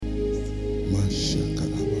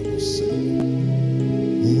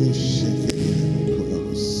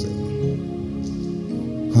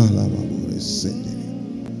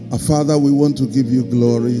Father, we want to give you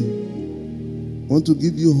glory, want to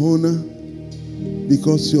give you honor,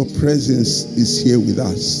 because your presence is here with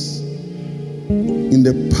us. In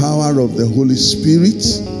the power of the Holy Spirit,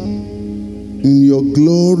 in your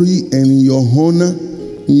glory and in your honor,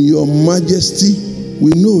 in your majesty,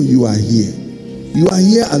 we know you are here. You are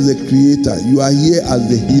here as a creator. You are here as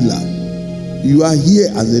the healer. You are here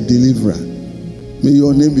as a deliverer. May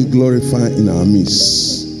your name be glorified in our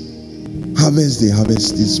midst. Harvest the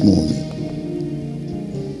harvest this morning.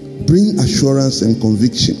 Bring assurance and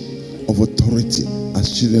conviction of authority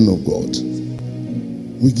as children of God.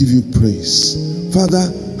 We give you praise.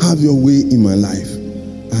 Father, have your way in my life.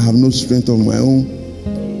 I have no strength of my own.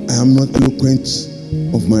 I am not eloquent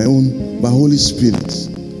of my own, but Holy Spirit,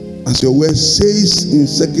 as your word says in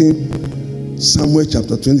 2 Samuel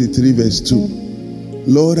chapter 23 verse 2,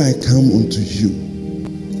 Lord, I come unto you.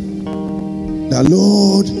 That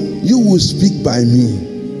Lord, you will speak by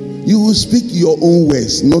me. You will speak your own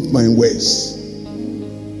words, not my words.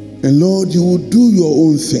 And Lord, you will do your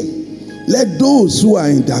own thing. Let those who are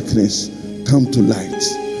in darkness come to light.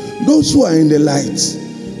 Those who are in the light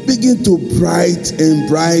begin to bright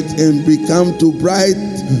and become to bright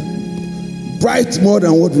more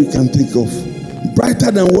than what we can think of,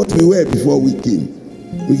 brighter than what we were before we came.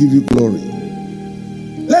 We give you glory.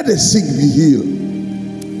 Let the sick be healed.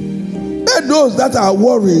 Let those that are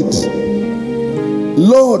worried,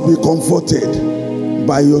 Lord, be comforted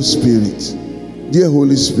by your Spirit. Dear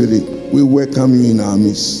Holy Spirit, we welcome you in our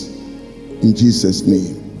midst. In Jesus'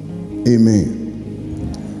 name, amen.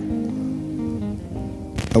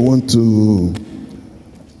 I want to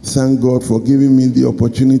thank God for giving me the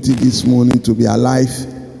opportunity this morning to be alive.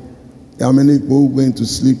 There are many people went to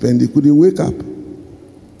sleep and they couldn't wake up.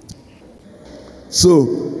 So,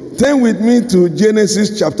 turn with me to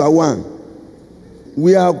Genesis chapter 1.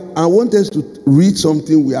 I want us to read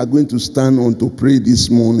something we are going to stand on to pray this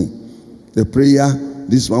morning. The prayer,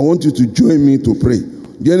 I want you to join me to pray.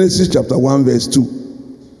 Genesis chapter 1 verse 2.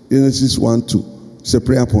 Genesis 1:2. It's a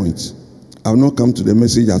prayer point. I have not come to the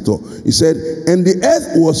message at all. He said, and the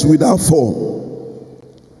earth was without form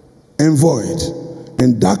and void,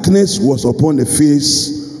 and darkness was upon the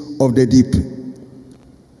face of the deep.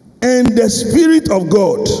 And the Spirit of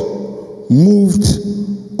God moved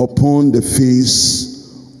upon the face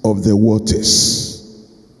of the waters.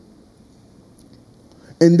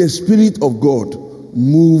 And the Spirit of God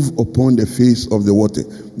moved upon the face of the water.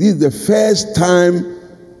 This is the first time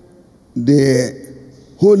the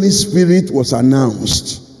Holy Spirit was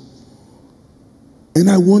announced. And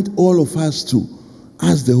I want all of us to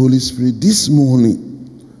ask the Holy Spirit this morning,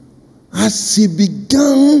 as he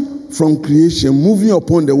began from creation, moving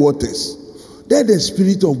upon the waters, let the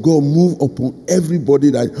Spirit of God move upon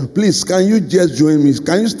everybody. Please, can you just join me?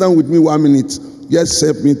 Can you stand with me 1 minute? Just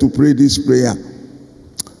help me to pray this prayer.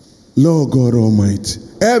 Lord God Almighty,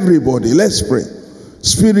 everybody, let's pray.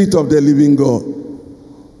 Spirit of the living God,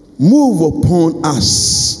 move upon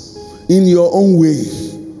us in your own way.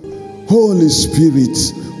 Holy Spirit,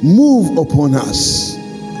 move upon us.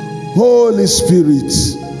 Holy Spirit,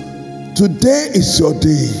 today is your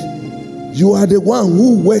day. You are the one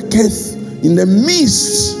who worketh in the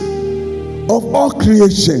midst of all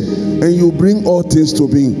creation, and you bring all things to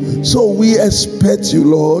being. So we expect you,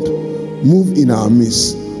 Lord, move in our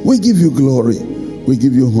midst. We give you glory. We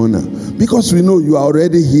give you honor. Because we know you are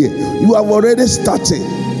already here. You have already started.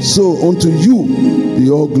 So unto you be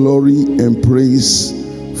all glory and praise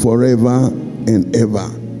forever and ever.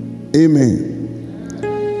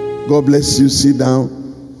 Amen. God bless you. Sit down.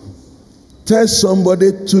 Tell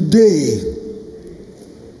somebody today,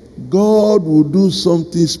 God will do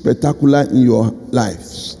something spectacular in your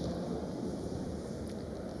lives.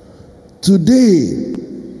 Today,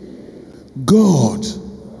 God,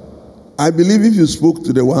 I believe if you spoke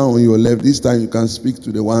to the one on your left, this time you can speak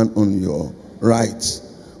to the one on your right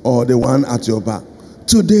or the one at your back.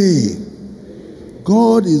 Today,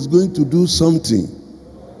 God is going to do something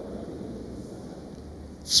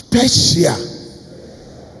special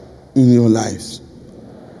in your lives.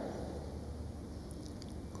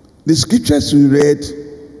 The scriptures we read,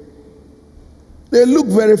 they look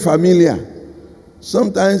very familiar.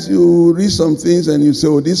 Sometimes you read some things and you say,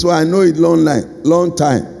 oh, this one I know it long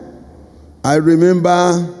time. I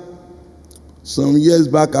remember some years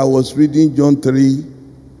back I was reading John 3,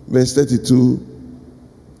 verse 32.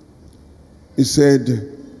 He said,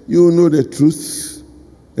 you know the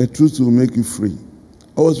truth will make you free.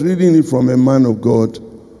 I was reading it from a man of God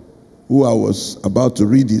who I was about to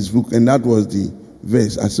read his book, and that was the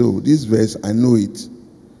verse. I said, oh, this verse, I know it.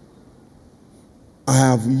 I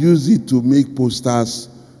have used it to make posters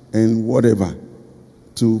and whatever,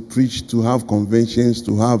 to preach, to have conventions,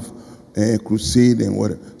 to have a crusade and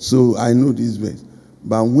whatever. So I know this verse.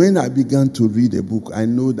 But when I began to read the book, I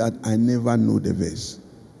know that I never know the verse.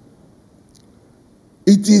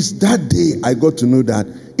 It is that day I got to know that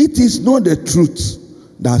it is not the truth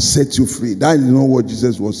that sets you free. That is not what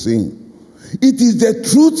Jesus was saying. It is the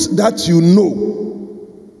truth that you know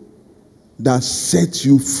that sets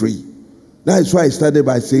you free. That is why I started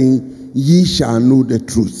by saying, ye shall know the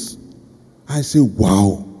truth. I say,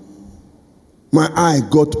 wow. My eye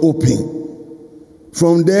got open.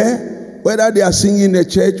 From there, whether they are singing in the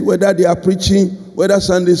church, whether they are preaching, whether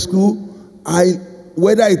Sunday school,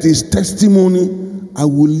 whether it is testimony, I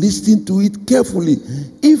will listen to it carefully.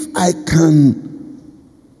 If I can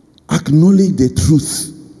acknowledge the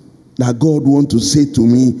truth that God wants to say to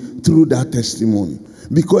me through that testimony.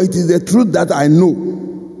 Because it is the truth that I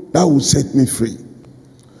know that will set me free.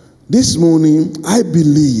 This morning, I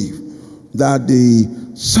believe that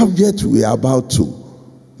the subject we are about to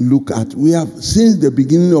look at, we have, since the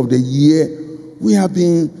beginning of the year, we have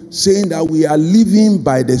been saying that we are living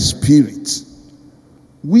by the Spirit.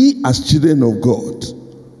 We as children of God,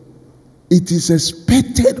 it is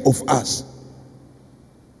expected of us.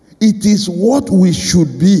 It is what we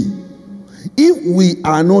should be. If we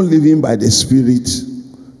are not living by the Spirit,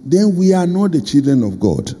 then we are not the children of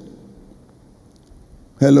God.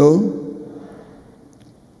 Hello?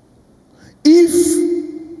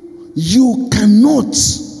 If you cannot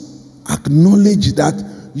acknowledge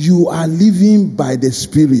that you are living by the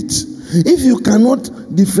Spirit, if you cannot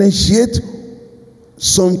differentiate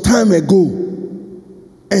some time ago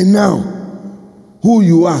and now who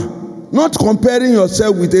you are, not comparing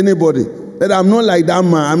yourself with anybody, that I'm not like that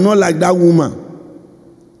man, I'm not like that woman,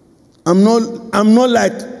 I'm not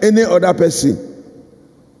like any other person.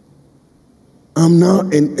 I'm now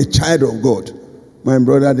a child of God. My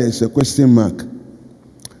brother, there is a question mark.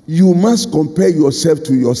 You must compare yourself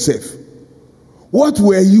to yourself. What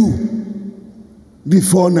were you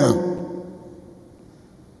before now?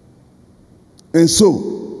 And so,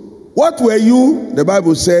 what were you? The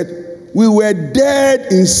Bible said, we were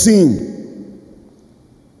dead in sin.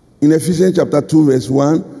 In Ephesians chapter 2, verse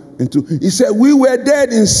 1 and 2. He said, we were dead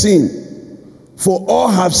in sin, for all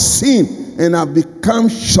have sinned and have become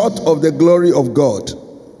short of the glory of God.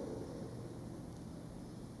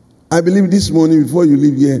 I believe this morning, before you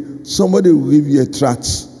leave here, somebody will give you a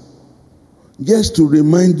tract just to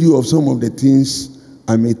remind you of some of the things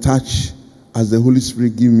I may touch as the Holy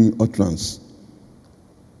Spirit give me utterance.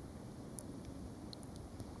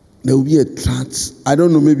 There will be a tract. I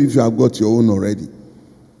don't know, maybe if you have got your own already,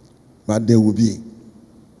 but there will be.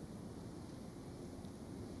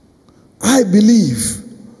 I believe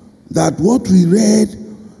that what we read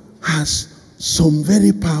has some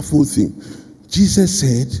very powerful things. Jesus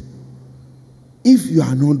said, if you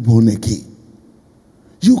are not born again,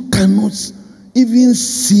 you cannot even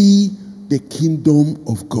see the kingdom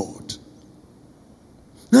of God.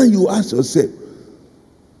 Now you ask yourself,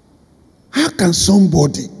 how can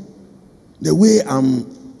somebody, the way I'm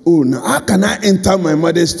old now, how can I enter my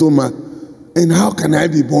mother's stomach and how can I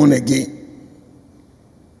be born again?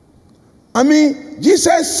 I mean,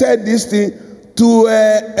 Jesus said this thing to,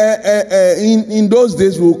 in those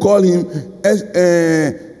days we'll call him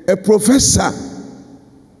a professor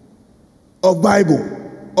of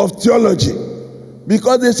Bible, of theology,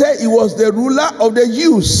 because they say he was the ruler of the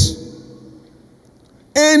Jews.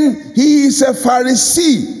 And he is a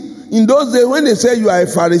Pharisee. In those days, when they say you are a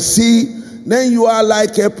Pharisee, then you are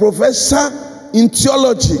like a professor in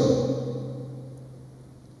theology.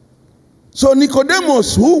 So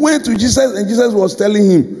Nicodemus, who went to Jesus and Jesus was telling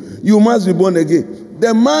him, you must be born again.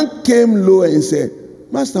 The man came low and said,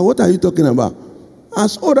 Master, what are you talking about?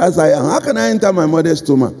 As old as I am, how can I enter my mother's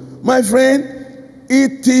stomach? My friend,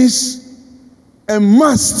 it is a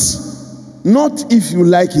must, not if you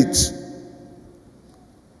like it.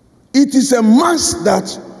 It is a must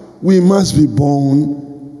that we must be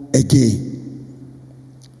born again.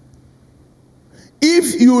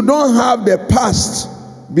 If you don't have the past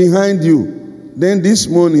behind you, then this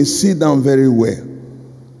morning sit down very well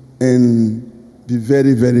and be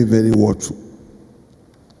very, very, very watchful.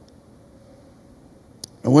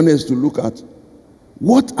 I want us to look at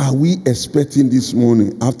what are we expecting this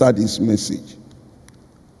morning after this message.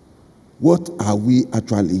 What are we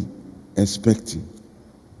actually expecting?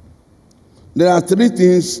 There are three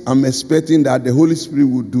things I'm expecting that the Holy Spirit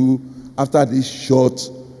will do after this short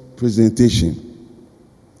presentation.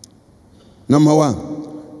 Number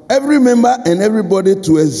one, every member and everybody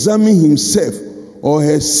to examine himself or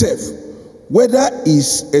herself, whether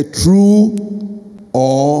is a true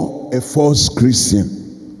or a false Christian.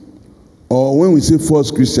 or when we say false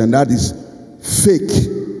Christian, that is fake.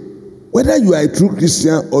 Whether you are a true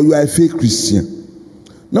Christian or you are a fake Christian.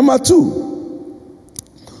 Number 2,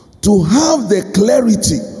 to have the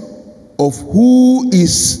clarity of who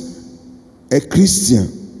is a Christian,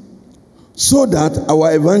 so that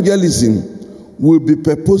our evangelism will be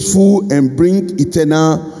purposeful and bring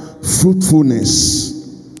eternal fruitfulness.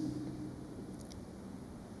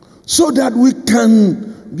 So that we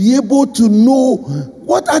can be able to know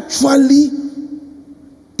what actually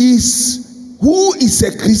is, who is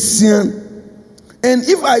a Christian, and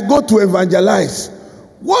if I go to evangelize,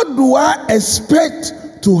 what do I expect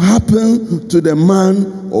to happen to the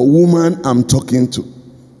man or woman I'm talking to?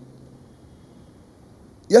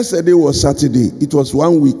 Yesterday was Saturday. It was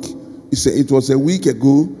 1 week. It was a week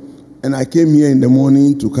ago, and I came here in the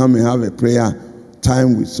morning to come and have a prayer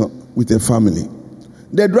time with a family.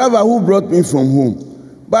 The driver who brought me from home,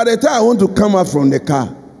 by the time I want to come out from the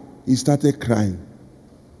car, he started crying.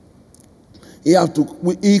 He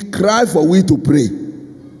cried for we to pray,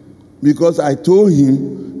 because I told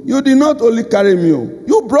him, you did not only carry me,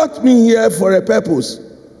 you brought me here for a purpose.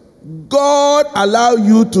 God allowed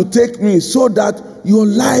you to take me so that your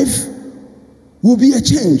life will be a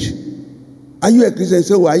change. Are you a Christian?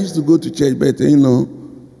 Say, I used to go to church, but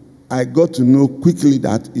I got to know quickly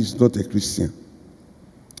that he's not a Christian.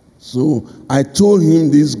 So I told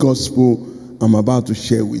him this gospel I'm about to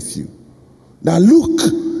share with you. That look,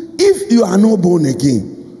 if you are not born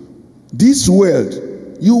again, this world,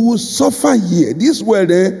 you will suffer here. This world,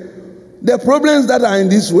 the problems that are in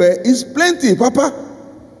this world is plenty, Papa.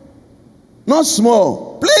 Not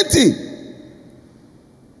small, plenty.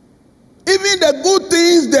 Even the good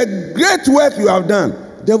things, the great work you have done,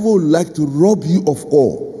 the devil would like to rob you of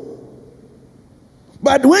all.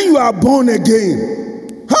 But when you are born again,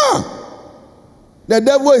 the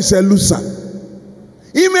devil is a loser.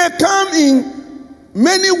 He may come in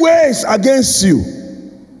many ways against you,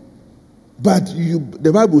 but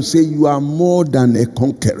the Bible says you are more than a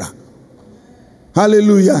conqueror.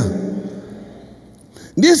 Hallelujah.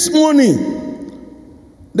 This morning,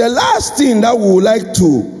 the last thing that we would like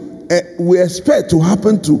to we expect to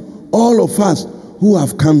happen to all of us who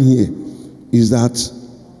have come here is that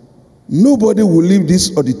nobody will leave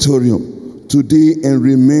this auditorium today and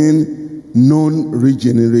remain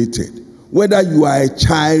non-regenerated. Whether you are a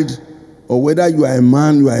child or whether you are a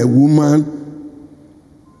man, you are a woman,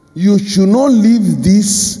 you should not leave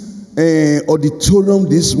this auditorium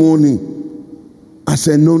this morning as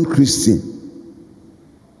a non-Christian.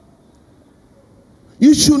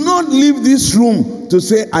 You should not leave this room to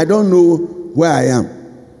say, I don't know where I am.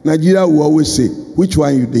 Nigeria will always say, which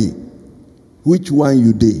one you dey? Which one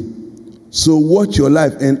you dey? So watch your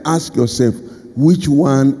life and ask yourself, which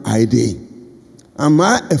one I dey? Am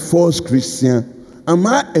I a false Christian? Am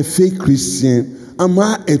I a fake Christian? Am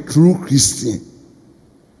I a true Christian?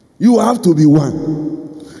 You have to be one.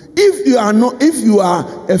 If you are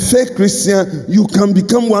a fake Christian, you can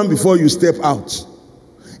become one before you step out.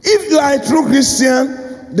 If you are a true Christian,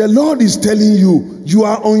 the Lord is telling you, you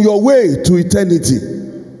are on your way to eternity.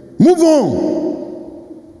 Move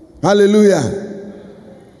on. Hallelujah.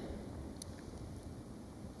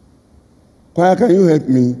 Choir, can you help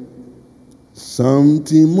me?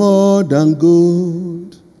 Something more than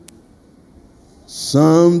gold.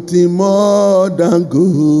 Something more than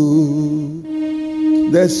gold.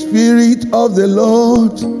 The Spirit of the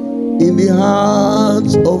Lord in the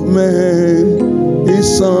hearts of men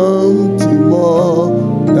is something more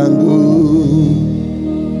than gold.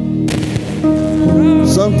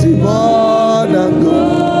 Something more than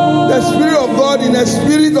gold. The Spirit of God in the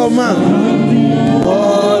spirit of man.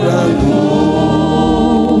 More than gold.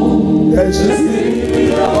 The Spirit of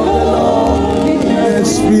the Lord in the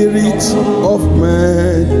spirit of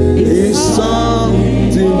man is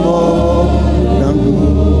something more than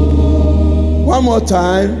gold. One more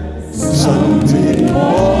time. Something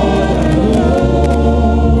more than gold.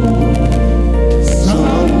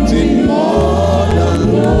 Something more than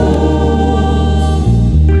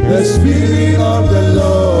gold. The Spirit of the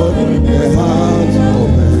Lord in the heart of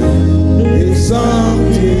man is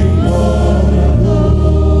something more than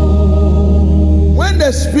gold. When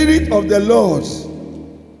the Spirit of the Lord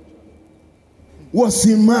was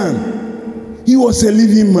in man, he was a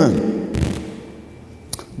living man.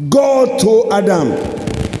 God told Adam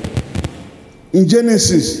in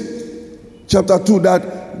Genesis chapter 2 that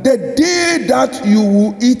the day that you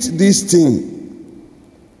will eat this thing,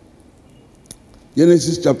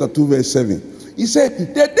 Genesis chapter 2 verse 7, he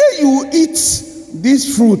said, the day you will eat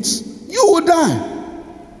these fruits, you will die.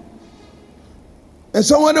 And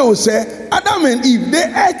somebody will say, Adam and Eve, they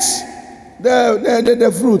ate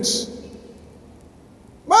the fruits.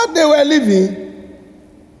 But they were living,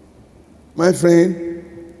 my friend.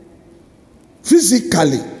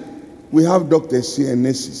 Physically, we have doctors here and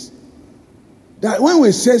nurses. That when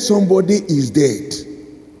we say somebody is dead,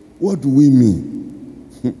 what do we mean?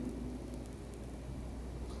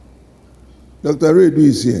 Dr. Redu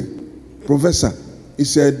is here. Professor.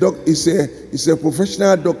 He's a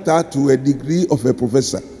professional doctor to a degree of a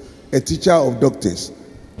professor, a teacher of doctors.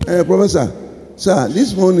 Professor, sir,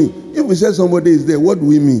 this morning, if we say somebody is dead, what do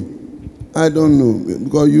we mean? I don't know,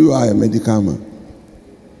 because you are a medical man.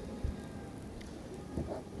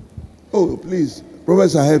 Oh, please,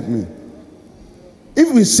 Professor, help me.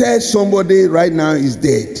 If we say somebody right now is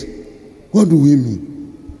dead, what do we mean?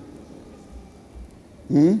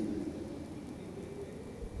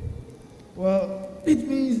 Well, it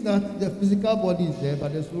means that the physical body is there,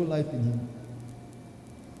 but there's no life in him.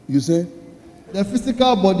 You say? The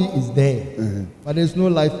physical body is there, but there's no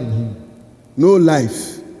life in him. No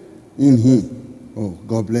life in him. Oh,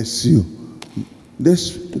 God bless you. The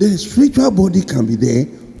spiritual body can be there.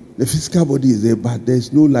 The physical body is there, but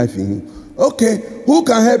there's no life in him. Okay, who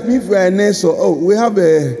can help me if we are a nurse? We have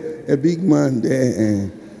a big man there.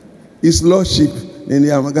 His Lordship. Then they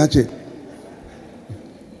have Magache.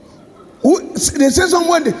 They say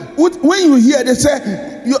somebody, when you hear, they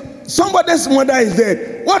say, somebody's mother is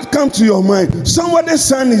dead. What comes to your mind? Somebody's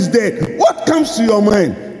son is dead. What comes to your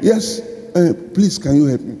mind? Yes, please, can you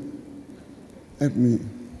help me? Help me,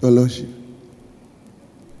 Your Lordship.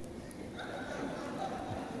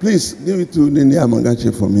 Please, give it to Nene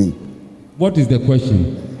Amagache for me. What is the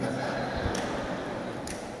question?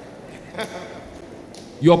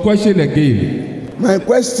 Your question again. My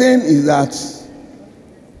question is that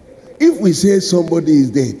if we say somebody is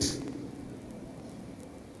dead,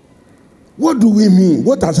 what do we mean?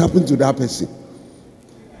 What has happened to that person?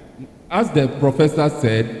 As the professor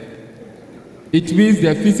said, it means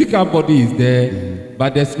the physical body is there,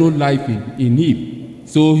 but there's no life in him.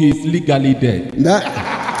 So he's legally dead.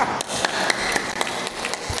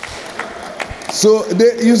 So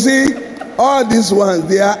you see, all these ones,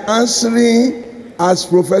 they are answering as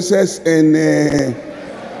professors and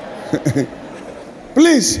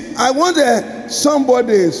please, I want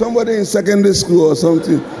somebody in secondary school or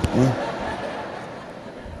something.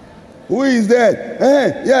 Who is dead?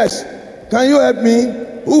 Yes. Can you help me?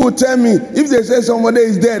 Who will tell me? If they say somebody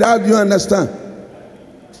is dead, how do you understand?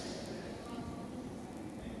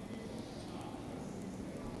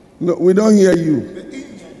 No, we don't hear you.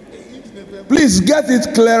 Please get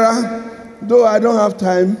it clearer. Though I don't have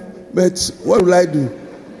time, but what will I do?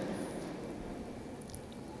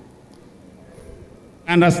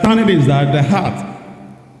 Understanding is that the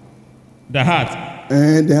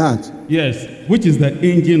heart, yes, which is the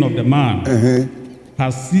engine of the man,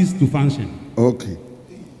 has ceased to function.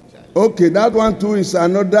 Okay, that one too is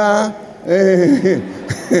another.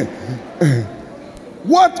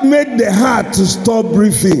 What made the heart to stop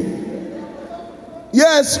breathing?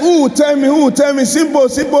 Yes, who will tell me?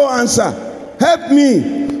 Simple answer. Help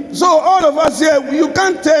me. So all of us here, you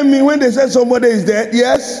can't tell me when they say somebody is dead.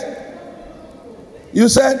 Yes? You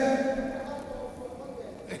said?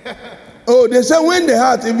 Oh, they say when the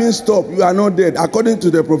heart even stops, you are not dead, according to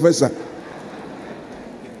the professor.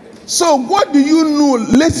 So what do you know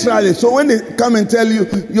literally? So when they come and tell you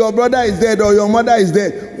your brother is dead or your mother is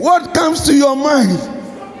dead, what comes to your mind?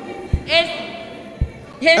 His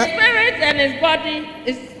spirit and his body,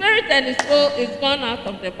 his spirit and his soul is gone out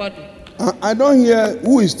of the body. I don't hear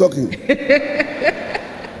who is talking.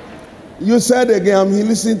 You said again, I'm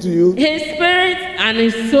listening to you. His spirit and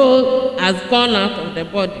his soul has gone out of the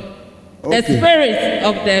body. Okay. The spirit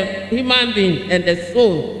of the human being and the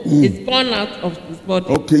soul is gone out of his body.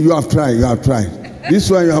 Okay, you have tried.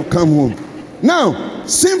 This one you have come home. Now,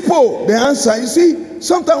 simple, the answer. You see,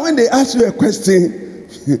 sometimes when they ask you a question,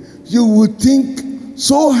 you would think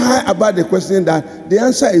so high about the question that the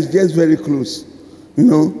answer is just very close. You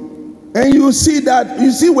know? And you see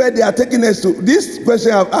where they are taking us to. This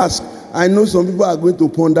question I've asked, I know some people are going to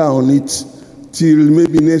ponder on it till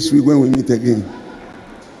maybe next week when we meet again.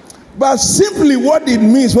 But simply what it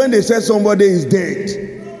means when they say somebody is dead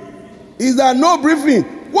is that no breathing.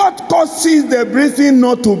 What causes the breathing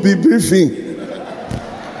not to be breathing?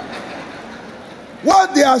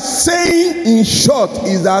 What they are saying in short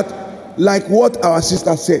is that, like what our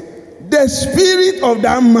sister said, the spirit of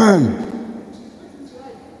that man,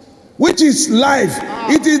 which is life,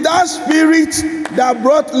 it is that spirit that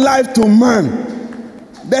brought life to man.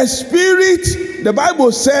 The spirit, the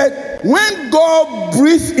Bible said, when God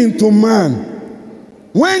breathed into man,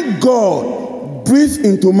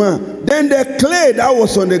 then the clay that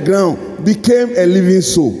was on the ground became a living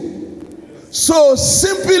soul. So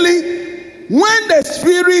simply, when the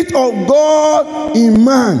Spirit of God in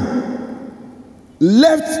man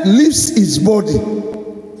leaves his body,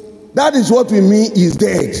 that is what we mean is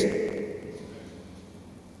dead.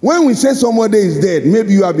 When we say somebody is dead,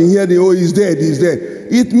 maybe you have been hearing, oh, he's dead, he's dead.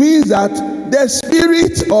 It means that the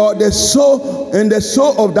spirit or the soul and the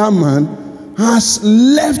soul of that man has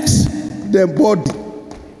left the body.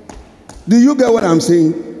 Do you get what I'm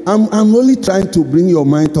saying? I'm only trying to bring your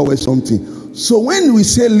mind towards something. So when we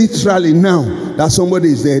say literally now that somebody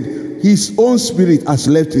is dead, his own spirit has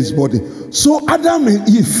left his body. So Adam and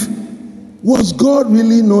Eve, was God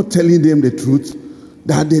really not telling them the truth?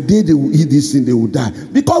 That the day they will eat this thing, they will die.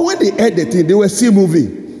 Because when they ate the thing, they were still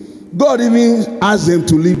moving. God even asked them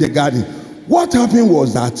to leave the garden. What happened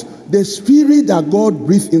was that the spirit that God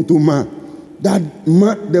breathed into man,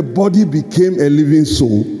 the body became a living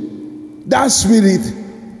soul. That spirit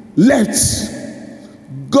left.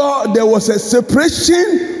 God, there was a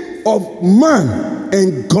separation of man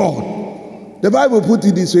and God. The Bible put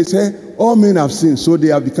it this way, say, all men have sinned, so they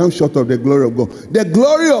have become short of the glory of God. The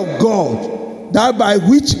glory of God, that by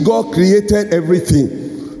which God created everything,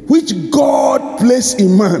 which God placed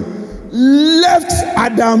in man, left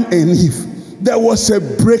Adam and Eve. There was a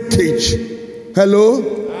breakage.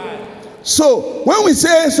 Hello? So when we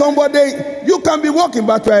say somebody, you can be walking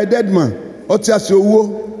but you are a dead man.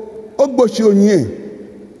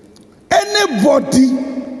 Anybody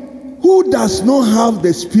who does not have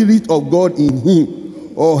the Spirit of God in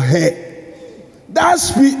him or her,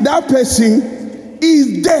 that person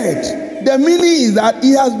is dead. The meaning is that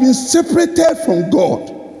he has been separated from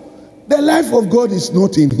God. The life of God is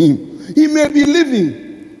not in him. He may be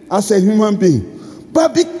living as a human being,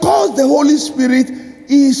 but because the Holy Spirit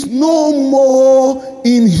is no more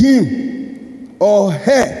in him or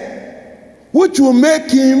her, which will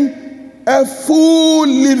make him a full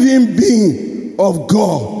living being of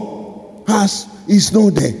God, is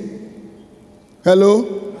not there.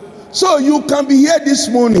 Hello? So you can be here this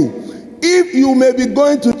morning. If you may be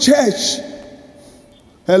going to church,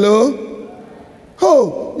 hello?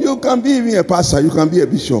 Oh, you can be even a pastor, you can be a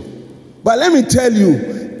bishop. But let me tell you,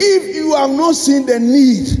 if you have not seen the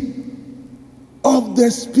need of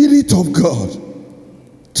the Spirit of God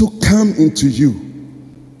to come into you,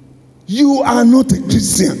 you are not a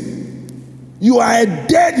Christian. You are a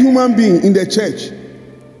dead human being in the church.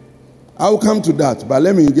 I will come to that, but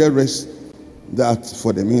let me get rest that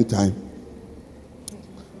for the meantime.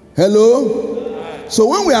 Hello? So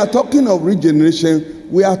when we are talking of regeneration,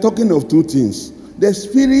 we are talking of two things. The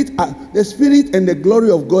spirit and the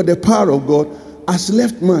glory of God, the power of God has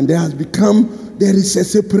left man. There is a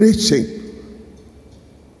separation.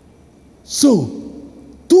 So,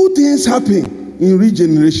 two things happen in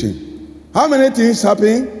regeneration. How many things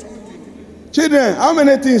happen? Children, how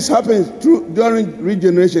many things happen during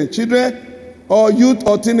regeneration? Children or youth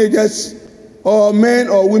or teenagers or men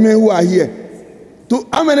or women who are here?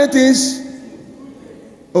 How many things?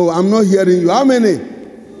 Oh, I'm not hearing you. How many?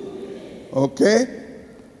 Okay.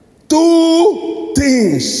 Two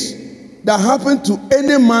things that happen to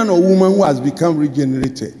any man or woman who has become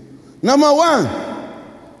regenerated. Number one,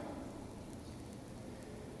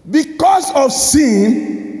 because of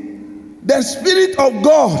sin, the Spirit of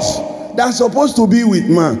God that's supposed to be with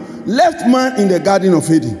man left man in the Garden of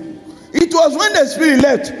Eden. It was when the Spirit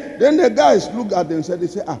left, then the guys looked at themselves, they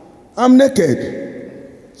said, I'm naked.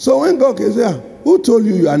 So when God came, say, who told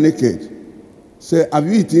you are naked? Say, have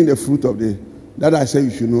you eaten the fruit of that I said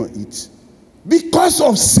you should not eat? Because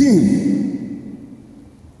of sin,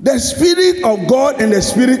 the Spirit of God and the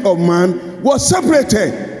Spirit of man was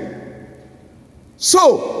separated.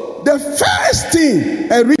 So the first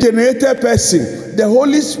thing a regenerated person, the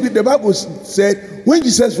Holy Spirit, the Bible said, when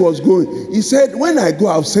Jesus was going, he said, when I go,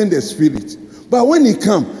 I'll send the Spirit. But when he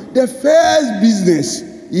comes, the first business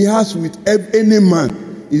he has with any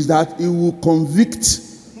man is that he will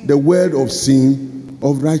convict the world of sin,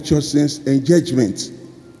 of righteousness, and judgment.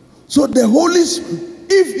 So the Holy Spirit,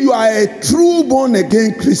 if you are a true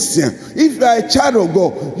born-again Christian, if you are a child of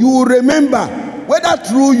God, you will remember, whether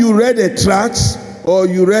true you read a tract, or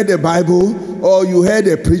you read the Bible, or you heard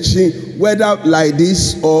a preaching, whether like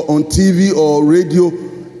this, or on TV, or radio,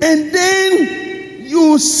 and then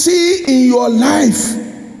you see in your life,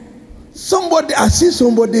 I see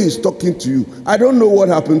somebody is talking to you. I don't know what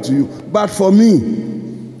happened to you. But for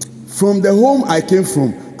me, from the home I came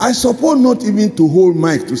from, I suppose not even to hold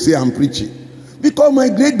mic to say I'm preaching. Because my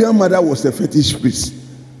great-grandmother was a fetish priest.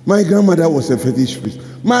 My grandmother was a fetish priest.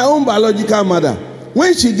 My own biological mother,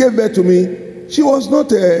 when she gave birth to me, she was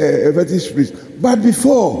not a fetish priest. But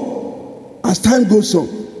before, as time goes on,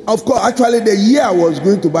 of course, actually the year I was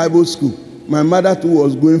going to Bible school, my mother too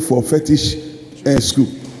was going for fetish school.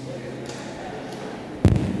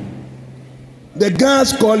 The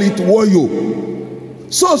girls call it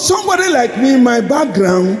Woyo. So somebody like me, my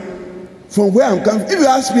background, from where I'm coming, if you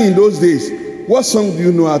ask me in those days, what song do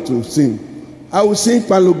you know how to sing? I will sing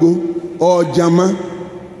Palogo, or Jama,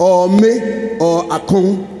 or Me, or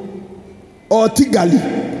Akon, or Tigali.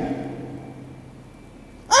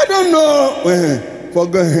 I don't know. For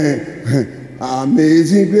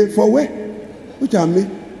Amazing Grace. For where? Which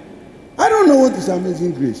amazing? I don't know what is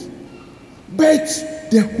Amazing Grace. But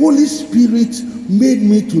the Holy Spirit made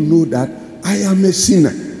me to know that I am a sinner.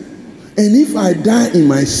 And if I die in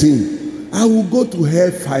my sin, I will go to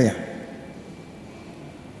hellfire.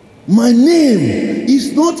 My name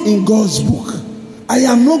is not in God's book. I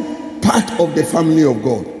am not part of the family of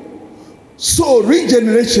God. So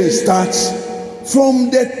regeneration starts from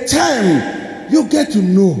the time you get to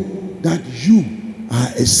know that you are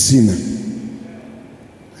a sinner.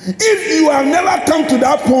 If you have never come to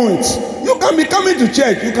that point, you can be coming to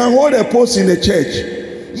church, you can hold a post in the church.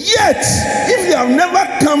 Yet, if you have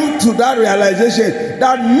never come to that realization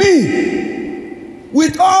that me,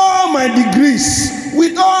 with all my degrees,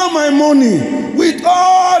 with all my money, with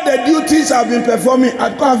all the duties I've been performing,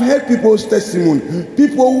 I've heard people's testimony.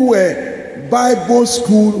 People who were Bible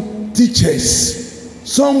school teachers.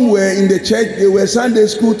 Some were in the church, they were Sunday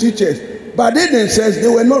school teachers. But they themselves, they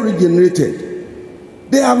were not regenerated.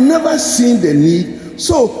 They have never seen the need.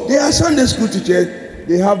 So they are Sunday school teachers.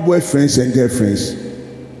 They have boyfriends and girlfriends.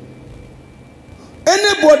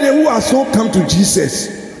 Anybody who has not come to Jesus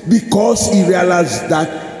because he realized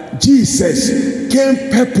that Jesus came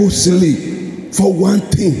purposely for one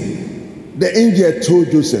thing. The angel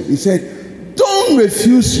told Joseph, he said, don't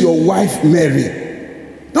refuse your wife Mary.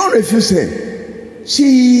 Don't refuse her.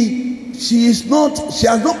 She has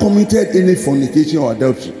not committed any fornication or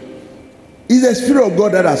adultery. It's the Spirit of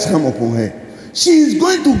God that has come upon her. She is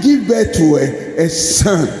going to give birth to a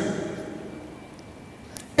son.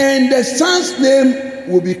 And the son's name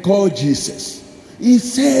will be called Jesus. He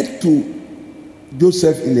said to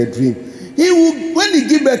Joseph in a dream, when he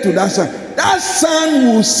give birth to that son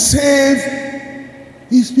will save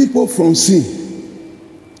his people from sin.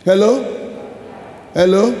 Hello?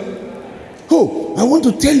 Oh, I want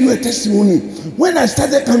to tell you a testimony. When I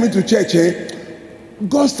started coming to church,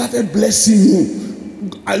 God started blessing me.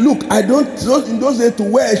 I don't in those days to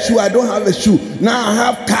wear a shoe, I don't have a shoe. Now I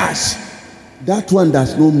have cash. That one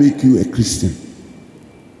does not make you a Christian.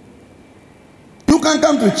 You can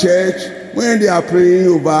come to church when they are praying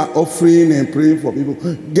over offering and praying for people.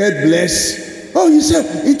 Get blessed. Oh, you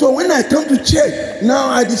said, it was when I come to church. Now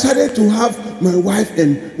I decided to have my wife,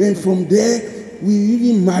 and from there we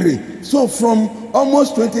even married. So from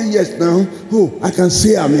almost 20 years now, I can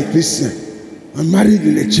say I'm a Christian. I'm married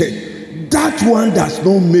in a church. That one does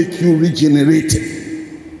not make you regenerated.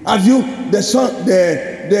 Have you there's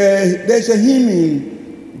a hymn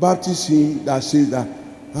in Baptist hymn that says that,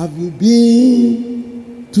 have you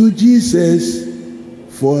been to Jesus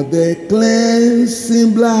for the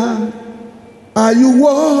cleansing blood? Are you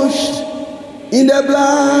washed in the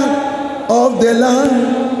blood of the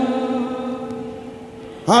Lamb?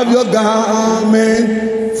 Have your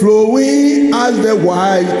garment flowing as the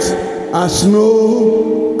white as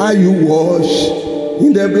snow? Are you washed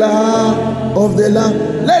in the blood of the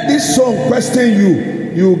Lamb? Let this song question you.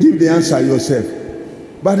 You give the answer yourself.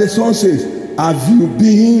 But the song says, have you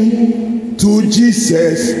been to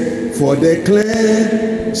Jesus for the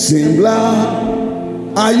cleansing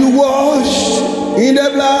blood? Are you washed in the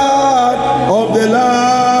blood of the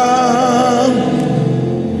Lamb?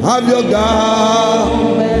 Have your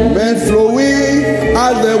garment flowing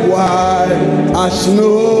as the white as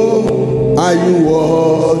snow? Are you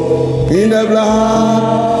washed in the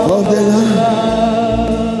blood of the Lamb?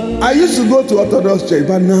 I used to go to Orthodox church,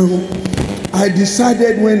 but now I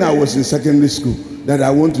decided when I was in secondary school that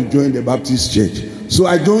I want to join the Baptist church. So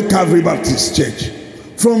I joined Calvary Baptist Church.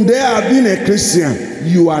 From there, I've been a Christian.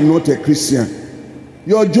 You are not a Christian.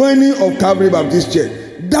 Your joining of Calvary Baptist Church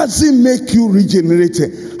doesn't make you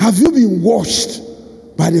regenerated. Have you been washed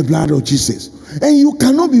by the blood of Jesus? And you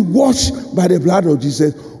cannot be washed by the blood of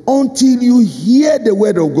Jesus until you hear the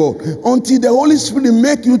word of God, until the Holy Spirit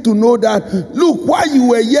make you to know that, look, while you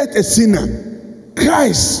were yet a sinner,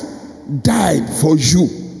 Christ died for you.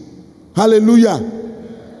 Hallelujah.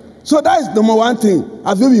 So that is number one thing.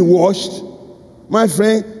 Have you been washed? My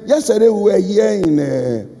friend, yesterday we were here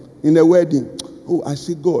in a wedding. Oh, I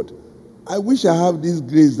said, God, I wish I have this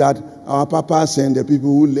grace that our papas and the people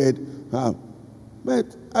who led have.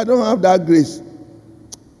 But I don't have that grace.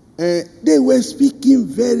 They were speaking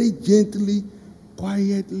very gently,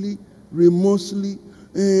 quietly. remorselessly,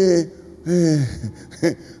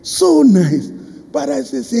 so nice. But I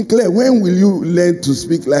say, Sinclair, when will you learn to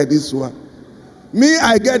speak like this one? Me,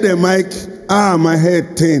 I get the mic, my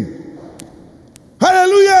head 10.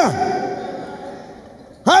 Hallelujah!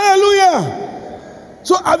 Hallelujah!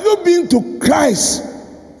 So have you been to Christ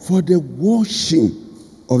for the washing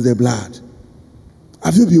of the blood?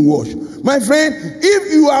 Have you been washed? My friend,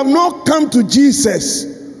 if you have not come to Jesus,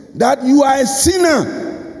 that you are a sinner,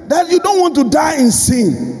 that you don't want to die in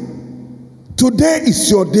sin, today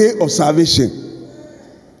is your day of salvation.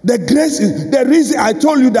 The grace is the reason I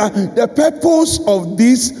told you that the purpose of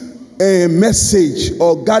this message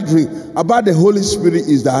or gathering about the Holy Spirit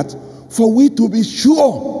is that for we to be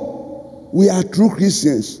sure we are true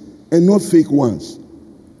Christians and not fake ones.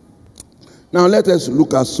 Now let us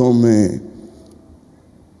look at some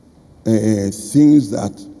things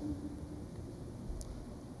that,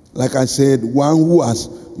 like I said, one who has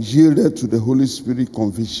yielded to the Holy Spirit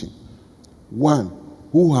conviction, one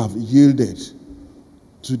who have yielded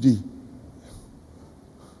to thee.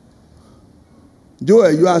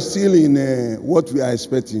 Joel, you are still in what we are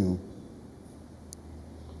expecting.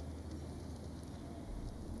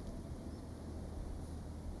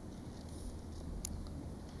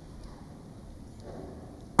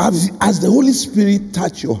 As the Holy Spirit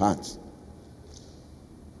touch your heart,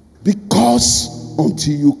 because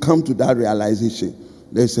until you come to that realization,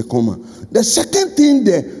 there's a comma. The second thing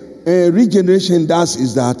the regeneration does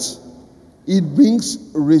is that it brings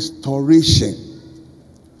restoration.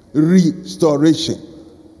 Restoration.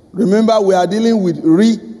 Remember, we are dealing with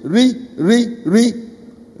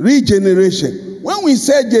regeneration. When we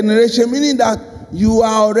say generation, meaning that you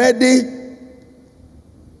are already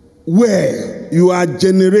where you are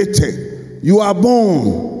generated, you are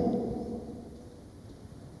born.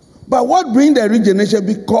 But what brings the regeneration?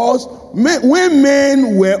 Because when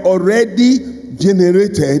men were already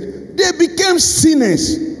generated, they became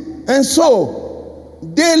sinners, and so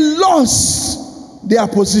they lost their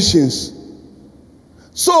positions.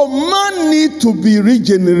 So man need to be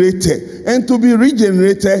regenerated, and to be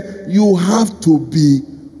regenerated, you have to be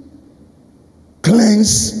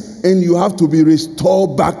cleansed and you have to be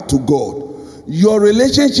restored back to God. Your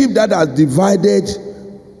relationship that has divided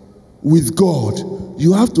with God,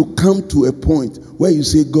 you have to come to a point where you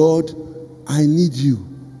say, God, I need you.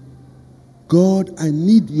 God, I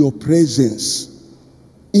need your presence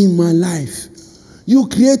in my life. You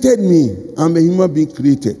created me. I'm a human being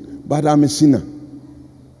created, but I'm a sinner.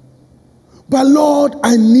 But Lord,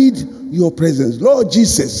 I need your presence. Lord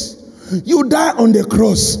Jesus, you died on the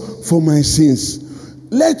cross for my sins.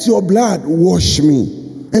 Let your blood wash me.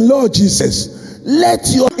 And Lord Jesus, let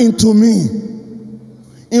your into me.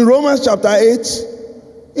 In Romans chapter 8,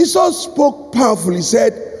 he so spoke powerfully. He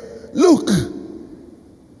said, look,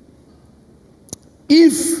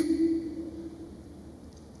 if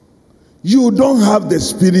you don't have the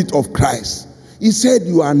Spirit of Christ, he said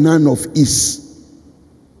you are none of his.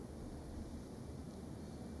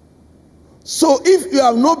 So if you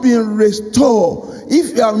have not been restored,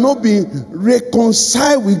 if you have not been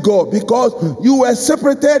reconciled with God, because you were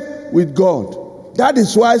separated with God, that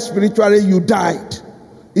is why spiritually you died.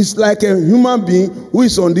 It's like a human being who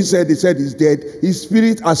is on this earth, he said he's dead, his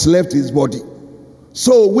spirit has left his body.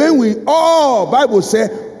 So when we all, Bible says,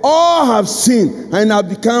 all have sinned and have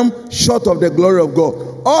become short of the glory of God.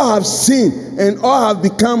 All have sinned and all have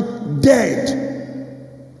become dead.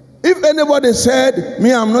 If anybody said,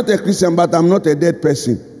 me, I'm not a Christian, but I'm not a dead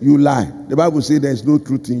person, you lie. The Bible says there's no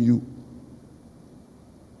truth in you.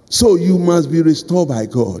 So you must be restored by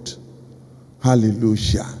God.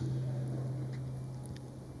 Hallelujah.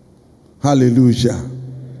 Hallelujah.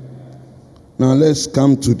 Now let's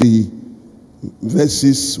come to the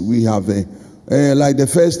verses we have. Like the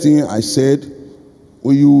first thing I said,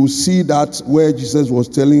 you see that where Jesus was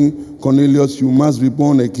telling Cornelius, you must be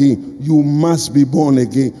born again. You must be born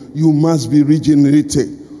again. You must be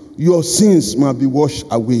regenerated. Your sins must be washed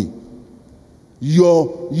away.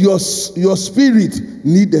 Your spirit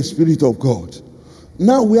need the Spirit of God.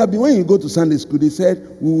 Now when you go to Sunday school, they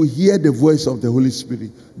said we will hear the voice of the Holy Spirit.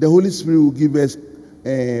 The Holy Spirit will give us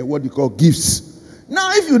what you call gifts. Now,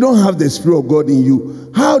 if you don't have the Spirit of God in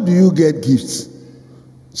you, how do you get gifts?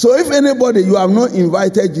 So if anybody, you have not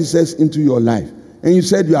invited Jesus into your life, and you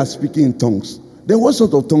said you are speaking in tongues, then what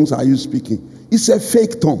sort of tongues are you speaking? It's a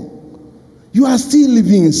fake tongue. You are still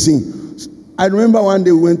living in sin. I remember one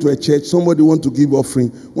day we went to a church, somebody wanted to give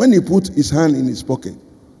offering. When he put his hand in his pocket,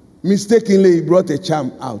 mistakenly he brought a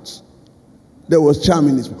charm out. There was charm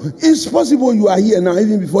in his pocket. It's possible you are here now,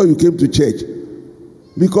 even before you came to church.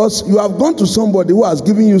 Because you have gone to somebody who has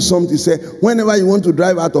given you something, say, whenever you want to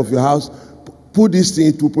drive out of your house, put this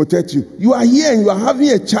thing to protect you. You are here and you are having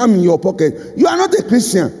a charm in your pocket. You are not a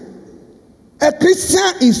Christian. A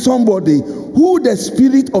Christian is somebody who the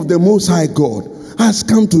Spirit of the Most High God has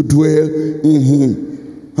come to dwell in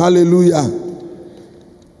him. Hallelujah.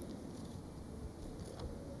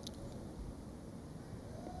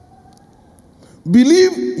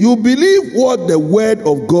 You believe what the Word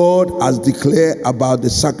of God has declared about the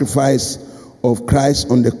sacrifice of Christ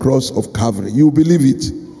on the cross of Calvary. You believe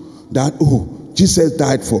it. That, Jesus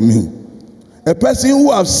died for me. A person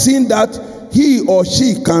who has seen that he or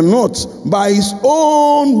she cannot, by his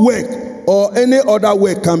own work or any other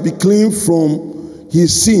work, can be clean from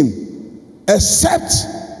his sin, except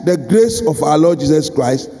the grace of our Lord Jesus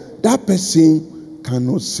Christ, that person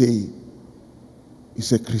cannot say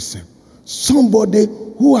he's a Christian. Somebody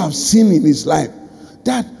who have seen in his life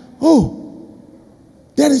that,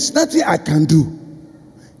 there is nothing I can do.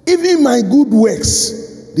 Even my good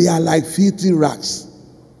works, they are like filthy rags.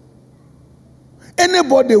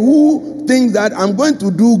 Anybody who thinks that I'm going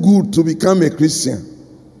to do good to become a Christian,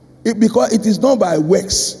 because it is not by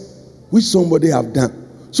works which somebody have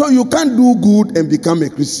done. So you can't do good and become a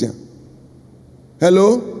Christian.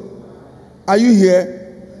 Hello? Are you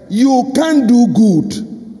here? You can't do good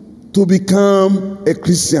to become a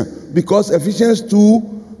Christian, because Ephesians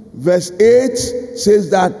 2 verse 8 says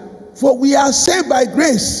that, for we are saved by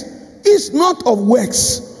grace, it's not of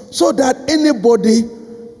works, so that anybody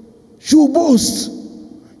should boast.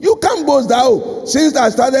 You can't boast that, since I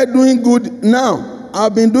started doing good, now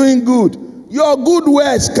I've been doing good. Your good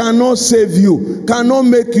works cannot save you, cannot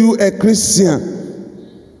make you a Christian.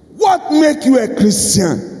 What makes you a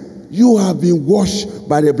Christian? You have been washed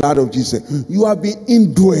by the blood of Jesus. You have been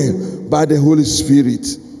indwelled by the Holy Spirit.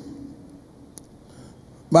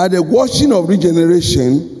 By the washing of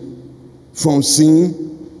regeneration from sin,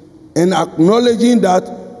 and acknowledging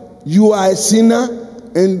that you are a sinner,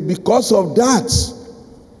 and because of that,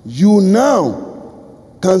 you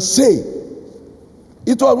now can say,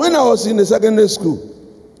 it was when I was in the secondary school,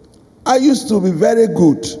 I used to be very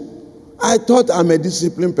good. I thought I'm a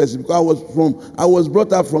disciplined person because I was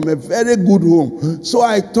brought up from a very good home. So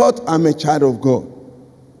I thought I'm a child of God.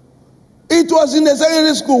 It was in the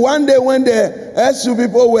secondary school one day when the SU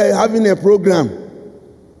people were having a program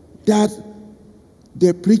that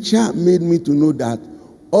the preacher made me to know that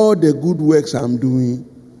all the good works I'm doing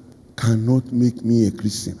cannot make me a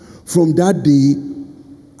Christian. From that day,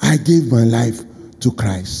 I gave my life to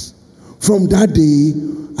Christ. From that day,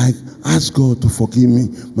 I asked God to forgive me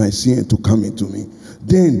my sin and to come into me.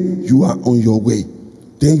 Then you are on your way.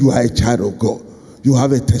 Then you are a child of God. You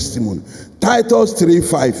have a testimony. Titus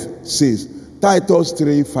 3:5 says, Titus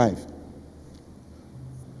 3:5.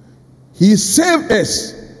 He saved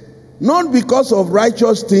us, not because of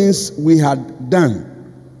righteous things we had done,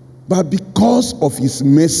 but because of his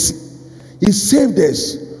mercy. He saved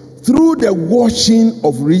us through the washing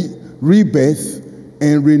of rebirth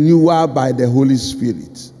and renewal by the Holy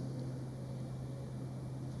Spirit,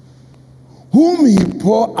 whom he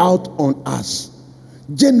poured out on us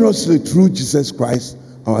generously through Jesus Christ,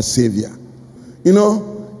 our Savior. You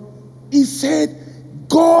know, he said,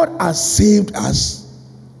 God has saved us,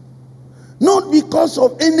 not because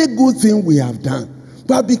of any good thing we have done,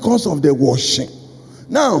 but because of the washing.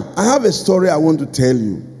 Now, I have a story I want to tell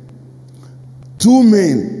you. Two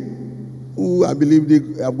men who I believe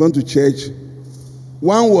they have gone to church.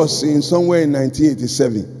 One was in somewhere in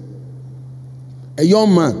 1987. A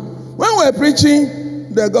young man. When we're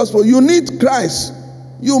preaching the gospel, you need Christ.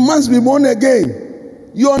 You must be born again.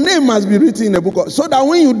 Your name must be written in the book so that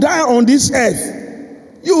when you die on this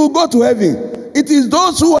earth, you will go to heaven. It is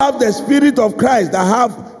those who have the Spirit of Christ that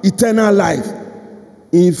have eternal life.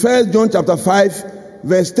 In 1 John chapter 5,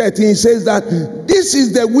 verse 13, it says that this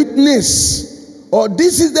is the witness, or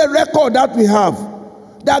this is the record that we have,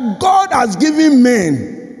 that God has given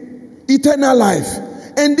men eternal life.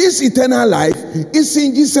 And this eternal life is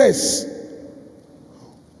in Jesus.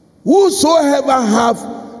 Whosoever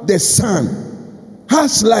have the Son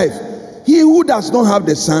has life. He who does not have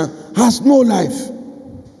the Son has no life.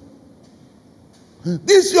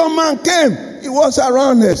 This young man came. He was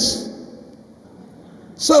around us.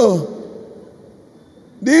 So,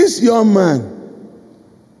 this young man,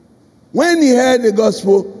 when he heard the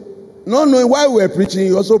gospel, not knowing why we were preaching,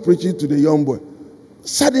 he also preaching to the young boy.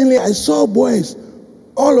 Suddenly, I saw boys,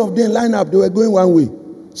 all of them lined up. They were going one way.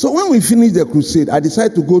 So when we finished the crusade, I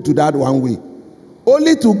decided to go to that one way.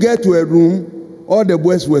 Only to get to a room, all the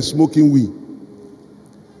boys were smoking weed.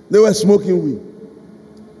 They were smoking weed.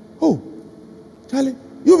 Oh, Charlie,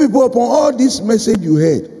 You people, upon all this message you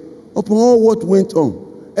heard, upon all what went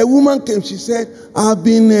on, a woman came, she said, I've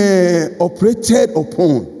been operated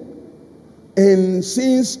upon. And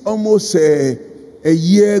since almost a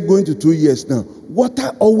year, going to 2 years now,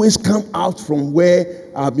 water always come out from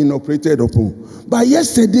where I've been operated upon. But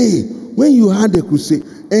yesterday, when you had the crusade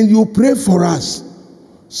and you prayed for us,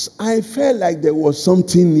 I felt like there was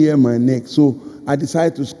something near my neck, so I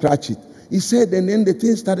decided to scratch it. He said, and then the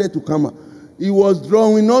thing started to come out. He was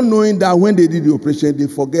drawing, not knowing that when they did the operation, they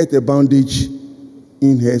forget a bandage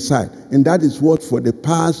in her side. And that is what for the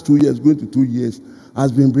past 2 years, going to 2 years,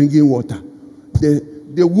 has been bringing water.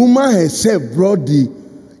 The woman herself brought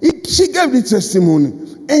she gave the testimony.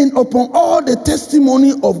 And upon all the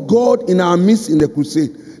testimony of God in our midst in the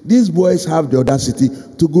crusade, these boys have the audacity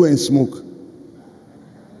to go and smoke.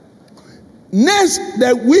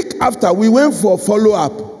 The week after, we went for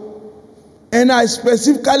follow-up. And I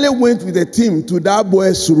specifically went with the team to that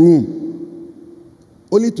boy's room.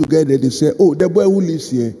 Only together they said, oh, the boy who lives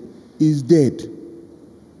here is dead.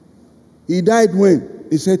 He died when?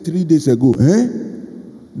 They said 3 days ago.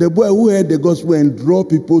 The boy who heard the gospel and draw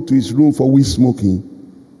people to his room for weed smoking.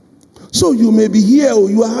 So you may be here, or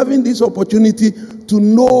you are having this opportunity to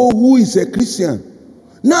know who is a Christian.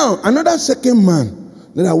 Now, another second man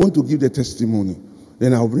that I want to give the testimony.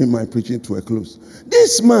 Then I'll bring my preaching to a close.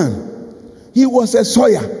 This man, he was a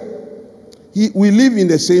sawyer. We live in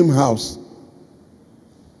the same house,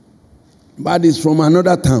 but he's from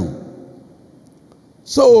another town.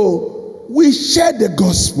 So we shared the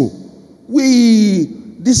gospel. We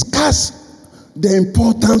discussed the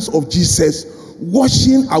importance of Jesus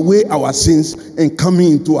washing away our sins and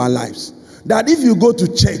coming into our lives. That if you go to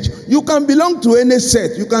church, you can belong to any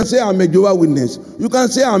sect. You can say, I'm a Jehovah's Witness. You can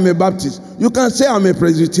say, I'm a Baptist. You can say, I'm a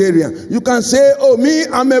Presbyterian. You can say, oh, me,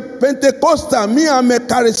 I'm a Pentecostal. Me, I'm a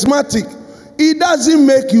charismatic. It doesn't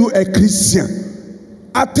make you a Christian.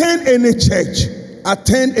 Attend any church.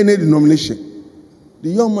 Attend any denomination. The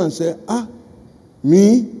young man said,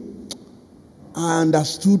 me, I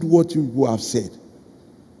understood what you have said.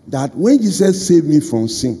 That when Jesus saved me from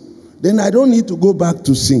sin, then I don't need to go back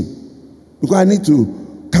to sin. Because I need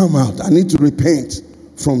to come out. I need to repent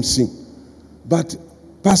from sin. But,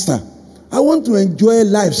 Pastor, I want to enjoy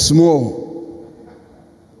life small.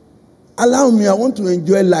 Allow me, I want to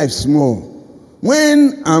enjoy life small.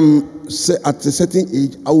 When I'm at a certain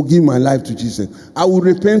age, I will give my life to Jesus. I will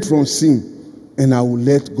repent from sin, and I will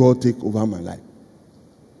let God take over my life.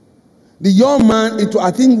 The young man, I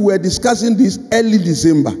think we were discussing this early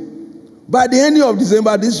December. By the end of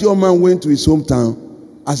December, this young man went to his hometown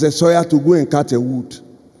as a sawyer to go and cut a wood.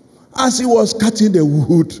 As he was cutting the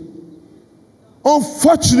wood,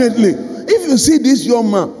 unfortunately, if you see this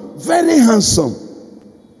young man, very handsome.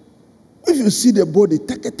 If you see the body,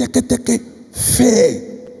 fair,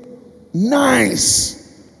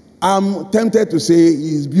 nice. I'm tempted to say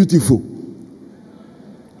he's beautiful.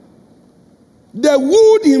 The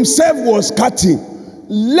wood himself was cutting,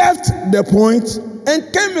 left the point,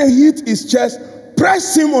 and came and hit his chest,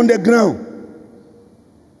 pressed him on the ground.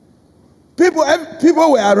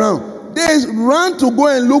 People were around. They ran to go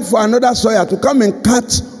and look for another sawyer to come and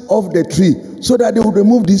cut off the tree so that they would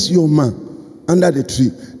remove this young man under the tree.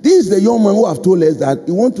 This is the young man who have told us that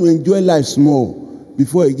he wants to enjoy life small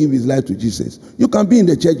before he gives his life to Jesus. You can be in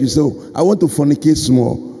the church, you say, oh, I want to fornicate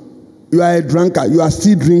small. You are a drunkard. You are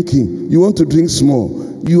still drinking. You want to drink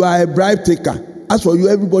small. You are a bribe taker. As for you,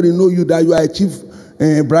 everybody know you that you are a chief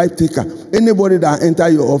bribe taker. Anybody that enter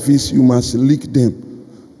your office, you must lick them.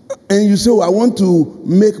 And you say, oh, I want to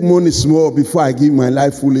make money small before I give my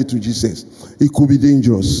life fully to Jesus. It could be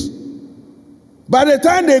dangerous. By the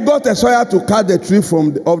time they got a sawyer to cut the tree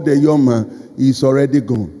of the young man, he's already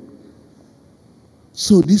gone.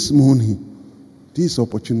 So this morning, this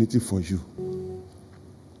opportunity for you.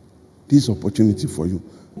 This opportunity for you.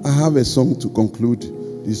 I have a song to conclude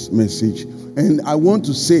this message. And I want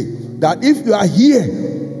to say that if you are here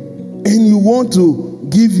and you want to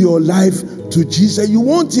give your life to Jesus, you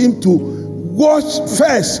want him to wash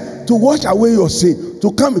away your sin,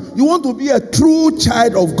 to come. You want to be a true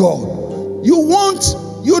child of God.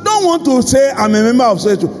 You don't want to say, I'm a member of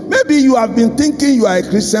church. Maybe you have been thinking you are a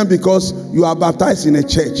Christian because you are baptized in a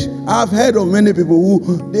church. I've heard of many people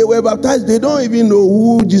who they were baptized, they don't even know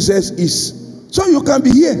who Jesus is. So you can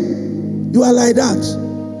be here. You are like that.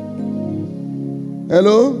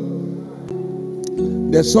 Hello?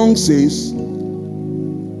 The song says,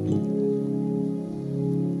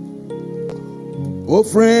 oh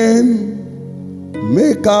friend,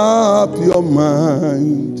 make up your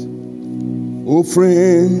mind. Oh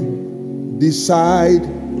friend, decide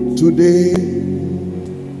today.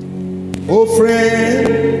 Oh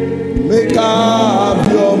friend, make up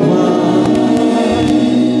your mind.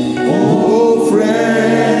 Oh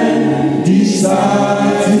friend,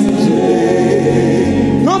 decide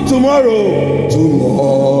today. Not tomorrow.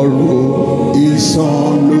 Tomorrow is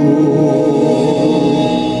unknown.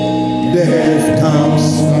 Death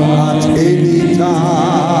comes at any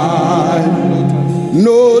time.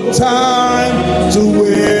 No time to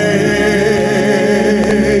waste.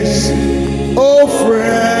 Oh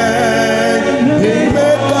friend, make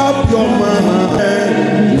up your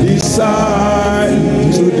mind. Decide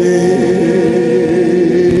today.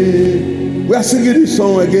 We are singing this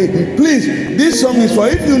song again. Please, this song is for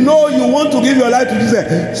if you know you want to give your life to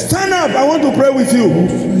Jesus. Stand up. I want to pray with you.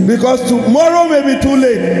 Because tomorrow may be too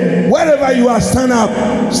late. Wherever you are, stand up.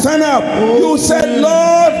 Stand up. You said,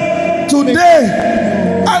 Lord,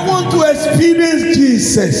 today I want to experience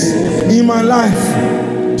Jesus in my life.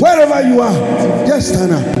 Wherever you are, just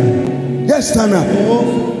stand up. Just stand up.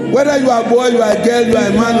 Whether you are a boy, you are a girl, you are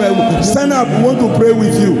a man, you are a woman, stand up. We want to pray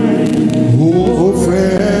with you. Oh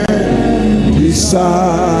friend,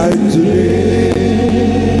 decide today.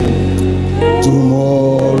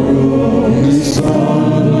 Tomorrow is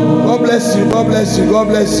unknown. God bless you. God bless you. God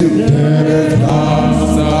bless you. Death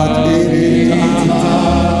comes at any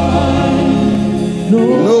time.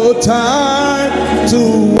 No time to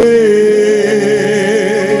waste.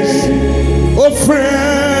 Oh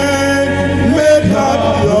friend, make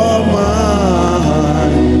up your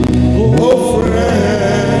mind. Oh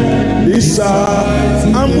friend,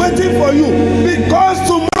 decide. I'm waiting for you because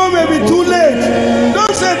tomorrow may be too late.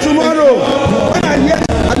 Don't say tomorrow. When I hear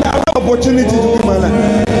I have opportunity to live my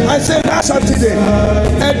life, I say that Saturday,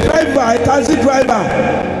 a driver, a taxi driver,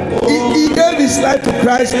 he gave his life to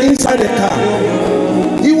Christ inside the car.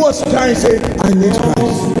 He was trying to say, I need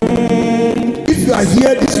Christ. If you are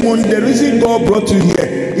here this morning, the reason God brought you here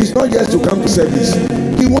is not just to come to service.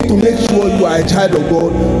 He wants to make sure you are a child of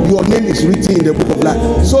God. Your name is written in the book of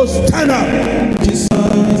life. So stand up.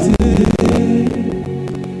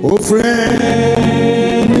 Oh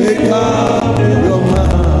friend, make up your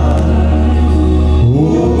mind.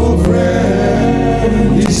 Oh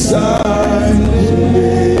friend, decide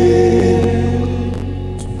today.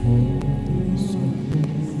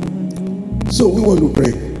 So we want to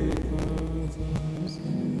pray.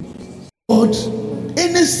 Lord,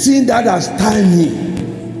 any sin that has tied me,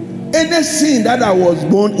 any sin that I was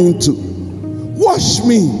born into, wash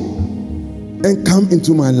me and come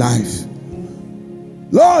into my life.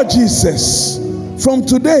 Lord Jesus, from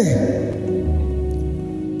today,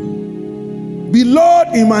 be Lord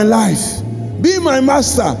in my life. Be my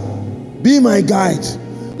master. Be my guide.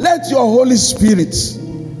 Let your Holy Spirit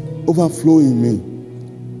overflow in me.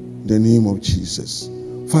 In the name of Jesus.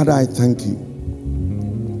 Father, I thank you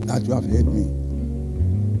that you have heard me.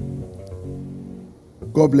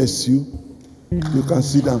 God bless you. You can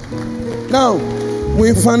sit down. Now,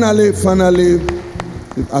 we finally,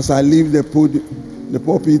 as I leave the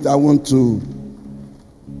pulpit, I want to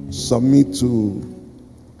submit to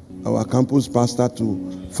our campus pastor to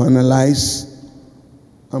finalize.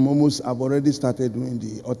 I've already started doing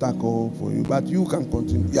the altar call for you, but you can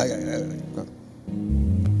continue. Yeah. You can.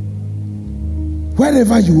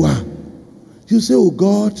 Wherever you are, you say, oh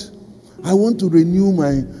God, I want to renew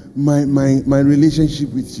my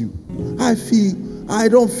relationship with you. I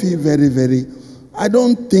don't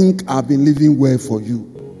think I've been living well for you.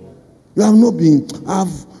 You have not been.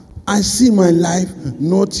 I see my life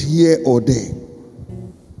not here or there.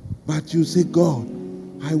 But you say, God,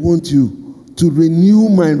 I want you to renew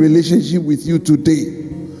my relationship with you today.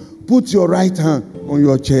 Put your right hand on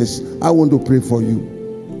your chest. I want to pray for you.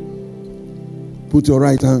 Put your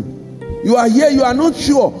right hand. You are here, you are not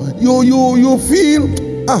sure. You feel,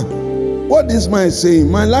 what this man is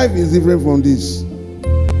saying? My life is different from this.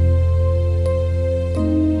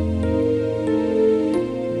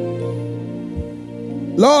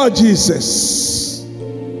 Lord Jesus,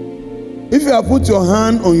 if you have put your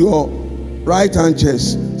hand on your right hand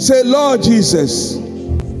chest, say, Lord Jesus,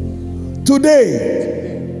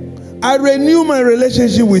 today I renew my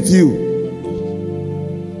relationship with you.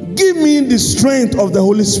 Give me the strength of the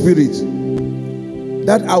Holy Spirit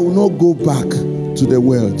that I will not go back to the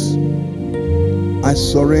world. I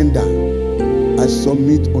surrender. I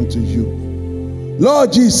submit unto you.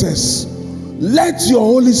 Lord Jesus, let your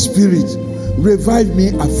Holy Spirit revive me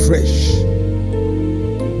afresh.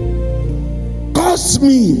 Cause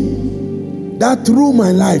me that through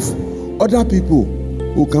my life, other people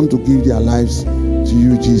will come to give their lives to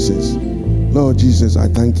you, Jesus. Lord Jesus, I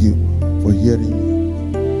thank you for hearing me.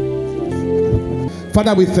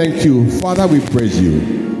 Father, we thank you. Father, we praise you.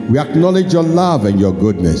 We acknowledge your love and your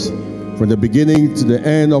goodness. From the beginning to the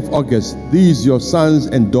end of August, these your sons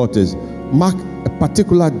and daughters mark a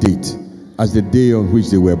particular date as the day on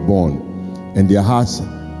which they were born, and their hearts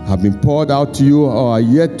have been poured out to you or are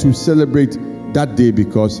yet to celebrate that day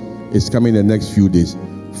because it's coming the next few days.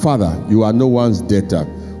 Father, you are no one's debtor.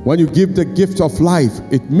 When you give the gift of life,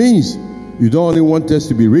 it means you don't only want us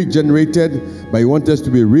to be regenerated, but you want us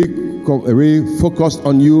to be refocused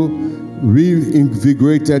on you,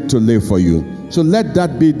 reinvigorated to live for you. So let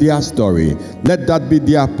that be their story. Let that be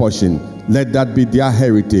their portion. Let that be their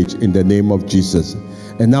heritage in the name of Jesus.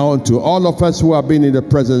 And now unto all of us who have been in the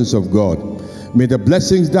presence of God, may the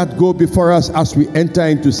blessings that go before us as we enter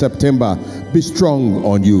into September be strong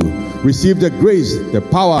on you. Receive the grace, the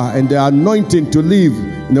power, and the anointing to live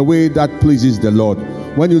in a way that pleases the Lord.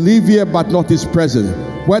 When you live here but not His presence,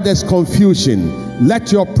 where there's confusion,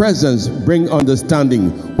 let your presence bring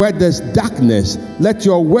understanding. Where there's darkness, let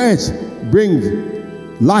your words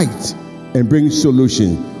bring light and bring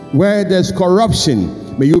solution. Where there's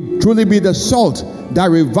corruption, may you truly be the salt that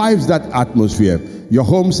revives that atmosphere. Your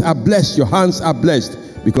homes are blessed, your hands are blessed,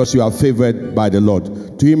 because you are favored by the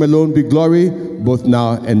Lord. To Him alone be glory, both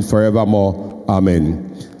now and forevermore.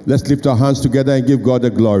 Amen. Let's lift our hands together and give God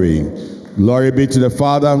the glory. Glory be to the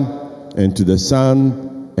Father, and to the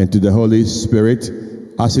Son, and to the Holy Spirit,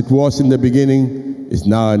 as it was in the beginning, is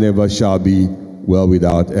now, and ever shall be, world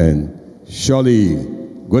without end. Surely,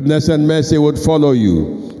 goodness and mercy would follow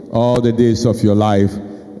you all the days of your life,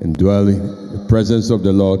 and dwell in the presence of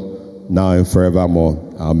the Lord, now and forevermore.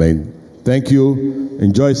 Amen. Thank you.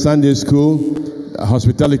 Enjoy Sunday school. The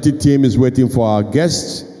hospitality team is waiting for our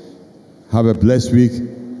guests. Have a blessed week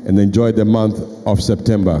and enjoy the month of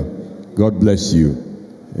September. God bless you.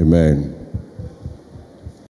 Amen.